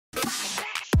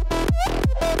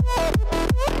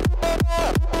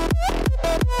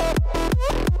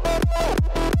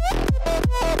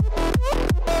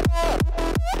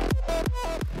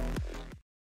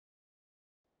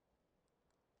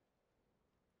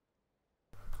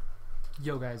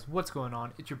Yo guys, what's going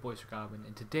on? It's your boy Sir Goblin,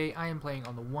 and today I am playing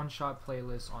on the one-shot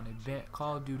playlist on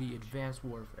Call of Duty Advanced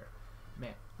Warfare.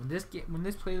 Man, when this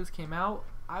playlist came out,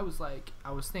 I was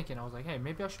thinking, hey,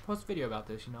 maybe I should post a video about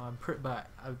this. You know,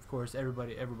 but of course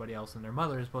everybody else and their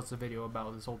mother has posted a video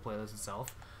about this whole playlist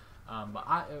itself. But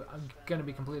I'm gonna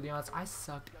be completely honest, I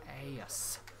sucked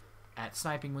ass at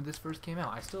sniping when this first came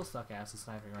out. I still suck ass at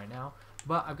sniping right now,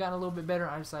 but I've gotten a little bit better.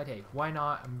 I decided, hey, why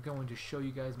not? I'm going to show you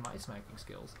guys my sniping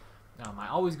skills. I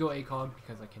always go ACOG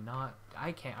because I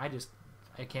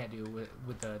can't do it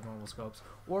with the normal scopes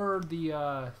or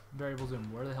the variable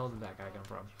zoom. Where the hell did that guy come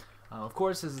from? Of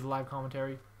course, this is live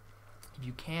commentary. If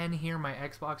you can hear my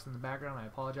Xbox in the background, I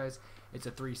apologize. It's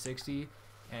a 360,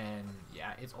 and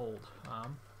yeah, it's old.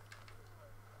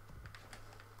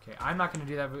 Okay, I'm not going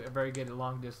to do that very good at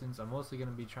long distance. I'm mostly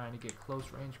going to be trying to get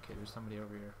close range. Okay, there's somebody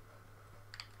over here.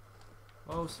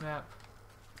 Oh, snap.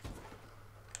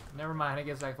 Never mind, I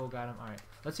guess I full got him. Alright,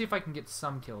 let's see if I can get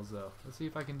some kills though. Let's see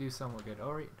if I can do somewhat good.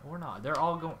 Or not. They're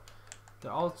all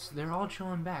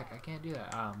chilling back. I can't do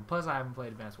that. Plus I haven't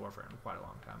played Advanced Warfare in quite a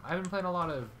long time. I've been playing a lot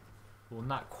of, well,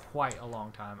 not quite a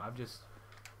long time. It's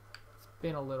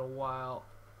been a little while.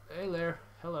 Hey there.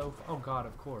 Hello. Oh god,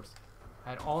 of course. I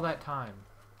had all that time.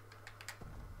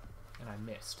 And I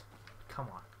missed. Come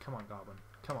on, Goblin.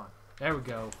 Come on. There we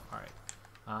go.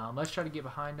 Alright. Let's try to get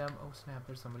behind them. Oh snap,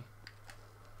 there's somebody.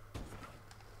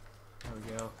 There we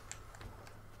go.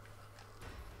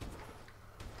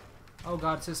 Oh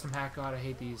god, system hack. God, I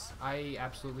hate these. I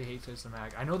absolutely hate system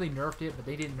hack. I know they nerfed it, but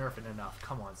they didn't nerf it enough.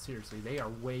 Come on, seriously. They are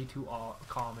way too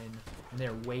common, and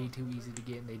they're way too easy to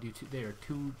get, and they do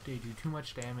too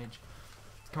much damage.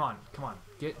 Come on.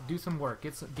 Do some work.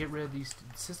 Get rid of these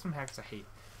system hacks. I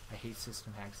hate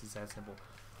system hacks. It's that simple.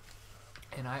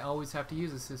 And I always have to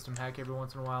use a system hack every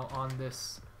once in a while on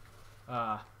this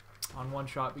on one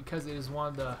shot because it is one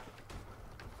of the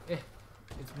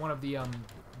it's one of the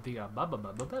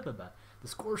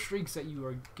score streaks that you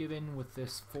are given with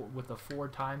this with the 4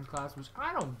 times class, which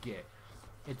I don't get.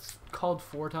 It's called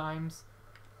 4 times,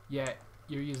 yet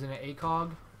you're using an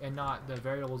ACOG and not the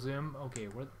variable zoom. Okay,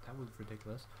 that was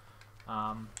ridiculous.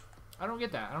 I don't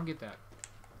get that.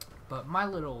 But my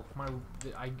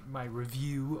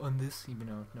review on this, even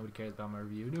though nobody cares about my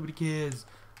review, nobody cares.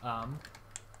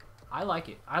 I like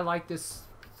it. I like this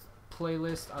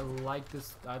playlist. I like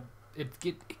this. It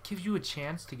gives you a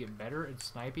chance to get better at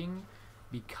sniping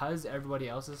because everybody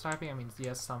else is sniping. I mean,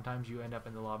 yes, sometimes you end up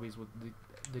in the lobbies with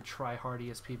the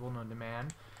try-hardiest people known to man,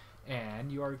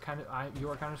 and you are kind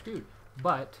of screwed.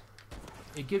 But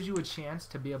it gives you a chance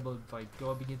to be able to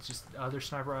go up against just other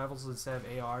sniper rifles instead of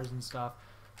ARs and stuff.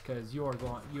 Because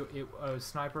a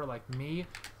sniper like me,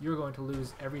 you're going to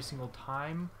lose every single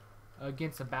time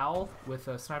against a barrel with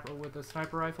a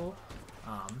sniper rifle.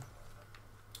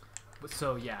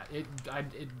 So yeah,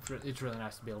 it's really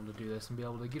nice to be able to do this and be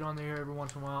able to get on there every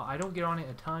once in a while. I don't get on it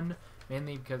a ton,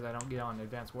 mainly because I don't get on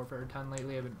Advanced Warfare a ton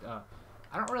lately.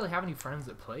 I don't really have any friends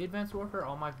that play Advanced Warfare.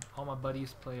 All my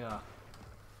buddies play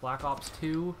Black Ops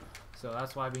 2, so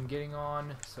that's why I've been getting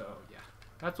on. So yeah,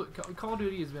 that's what Call of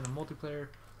Duty has been, a multiplayer.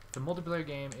 It's a multiplayer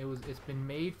game. It's been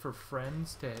made for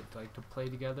friends to play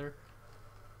together.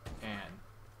 And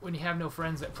when you have no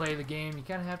friends that play the game, you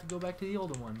kind of have to go back to the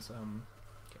older ones. Okay.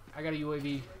 I got a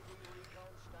UAV.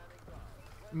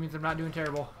 It means I'm not doing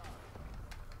terrible.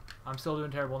 I'm still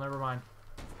doing terrible. Never mind.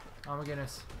 Oh my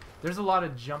goodness. There's a lot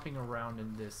of jumping around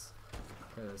in this.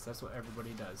 That's what everybody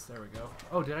does. There we go.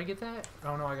 Oh, did I get that?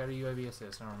 Oh no, I got a UAV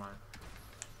assist. Never mind.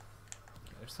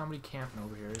 Okay, there's somebody camping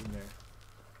over here, isn't there?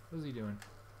 What's he doing?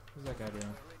 What's that guy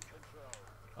doing?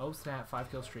 Oh snap, 5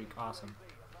 kill streak. Awesome.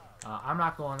 I'm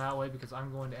not going that way because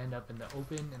I'm going to end up in the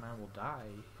open and I will die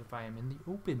if I am in the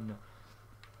open.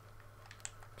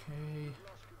 Okay.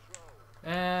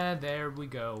 And there we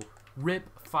go. RIP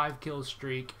 5 kill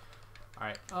streak.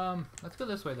 Alright, let's go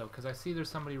this way though, because I see there's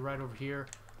somebody right over here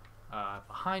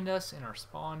behind us in our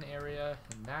spawn area,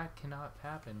 and that cannot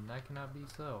happen. That cannot be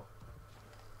so.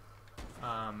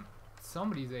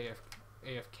 Somebody's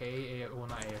AFK, well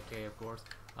not AFK of course.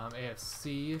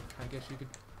 AFC, I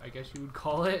guess you would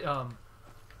call it. I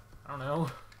don't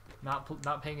know.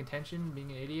 Not paying attention,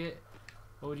 being an idiot.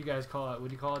 What would you guys call it?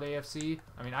 Would you call it AFC?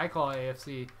 I mean, I call it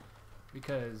AFC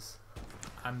because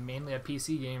I'm mainly a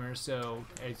PC gamer, so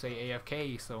I'd say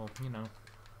AFK. So you know.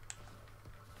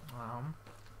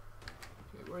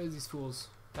 Okay, where are these fools?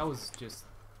 That was just.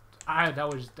 That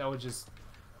was just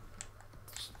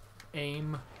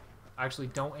aim. Actually,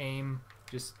 don't aim.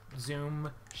 Just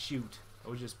zoom, shoot. I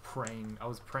was just praying. I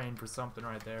was praying for something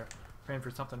right there. Praying for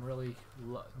something really,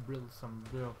 some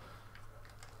real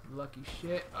lucky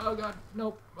shit. Oh god,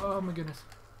 nope. Oh my goodness.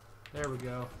 There we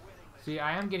go. See,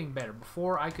 I am getting better.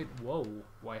 Before I could... Whoa.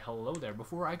 Why, hello there.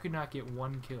 Before I could not get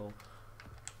one kill.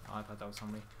 Oh, I thought that was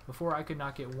somebody. Before I could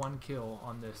not get one kill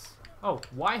on this. Oh,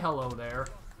 why hello there?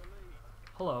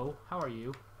 Hello. How are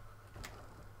you?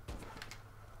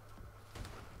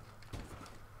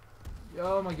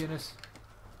 Oh my goodness.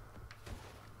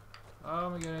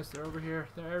 Oh my goodness. They're over here.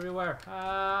 They're everywhere.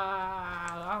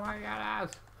 Ah, oh my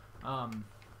goodness.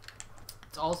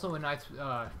 It's also a nice,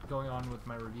 going on with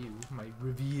my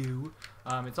review,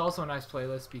 it's also a nice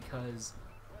playlist because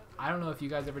I don't know if you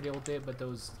guys ever deal with it, but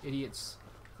those idiots,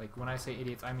 like when I say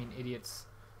idiots, I mean idiots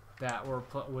that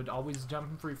would always jump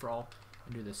in free-for-all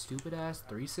and do the stupid-ass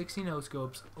 360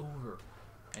 no-scopes over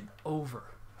and over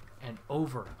and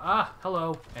over,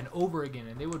 hello, and over again,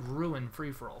 and they would ruin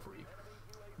free-for-all for you.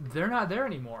 They're not there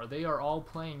anymore. They are all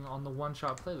playing on the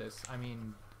one-shot playlist. I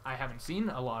mean, I haven't seen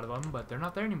a lot of them, but they're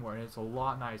not there anymore, and it's a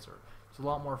lot nicer. It's a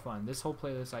lot more fun. This whole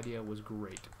playlist idea was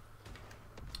great.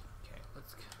 Okay,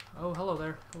 let's... Oh, hello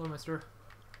there. Hello, mister.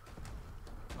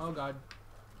 Oh, God.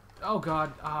 Oh,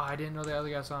 God. Ah, I didn't know the other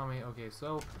guy saw me. Okay,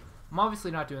 so I'm obviously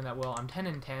not doing that well. I'm 10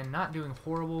 and 10. Not doing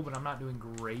horrible, but I'm not doing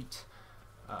great.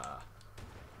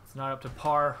 It's not up to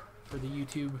par for the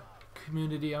YouTube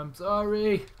community. I'm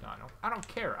sorry. No, I don't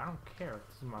care. I don't care.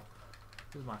 This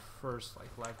is my first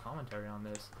live commentary on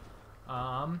this.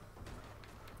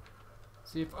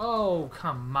 See if oh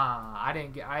come on, I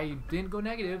didn't go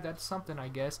negative. That's something, I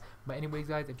guess. But anyways,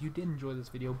 guys, if you did enjoy this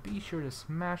video, be sure to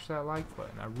smash that like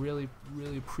button. I really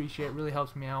appreciate it. Really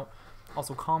helps me out.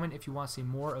 Also, comment if you want to see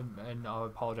more of, and I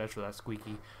apologize for that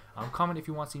squeaky. Comment if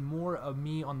you want to see more of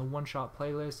me on the one-shot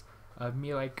playlist. Of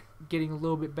me getting a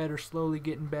little bit better, slowly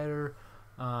getting better.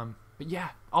 But yeah,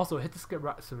 also hit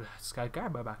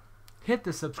the hit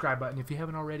the subscribe button if you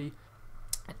haven't already,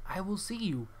 and I will see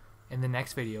you in the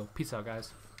next video. Peace out,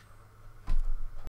 guys.